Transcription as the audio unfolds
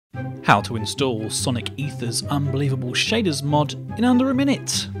How to install Sonic Ether's Unbelievable Shaders mod in under a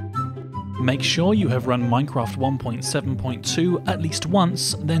minute. Make sure you have run Minecraft 1.7.2 at least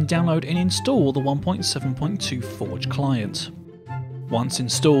once, then download and install the 1.7.2 Forge client. Once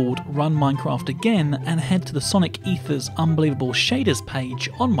installed, run Minecraft again and head to the Sonic Ether's Unbelievable Shaders page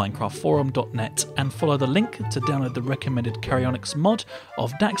on minecraftforum.net and follow the link to download the recommended Karyonix mod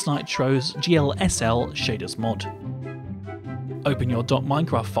of Dax Nitro's GLSL Shaders mod. Open your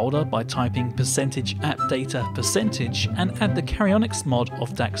 .minecraft folder by typing %appdata% and add the Karyonix mod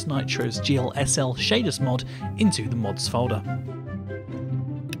of Dax Nitro's GLSL Shaders mod into the mods folder.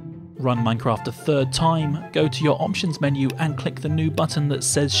 Run Minecraft a third time, go to your options menu and click the new button that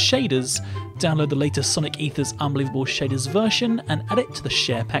says Shaders, download the latest Sonic Ether's Unbelievable Shaders version and add it to the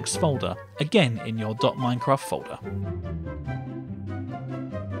Share Packs folder, again in your .minecraft folder.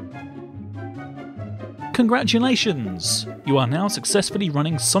 Congratulations! You are now successfully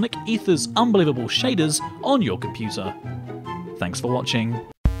running Sonic Ether's Unbelievable Shaders on your computer. Thanks for watching.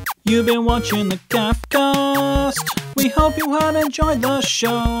 You've been watching the Cafcast. We hope you have enjoyed the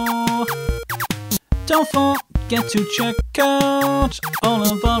show. Don't forget to check out all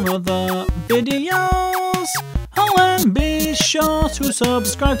of our other videos. Oh, and be sure to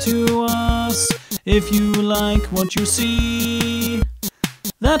subscribe to us if you like what you see.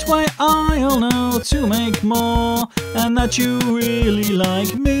 That way I'll know to make more, and that you really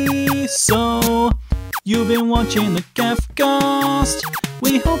like me. So, you've been watching the Cafcast.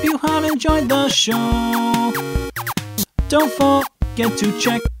 We hope you have enjoyed the show. Don't forget to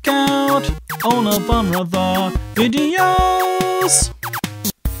check out all of our other videos.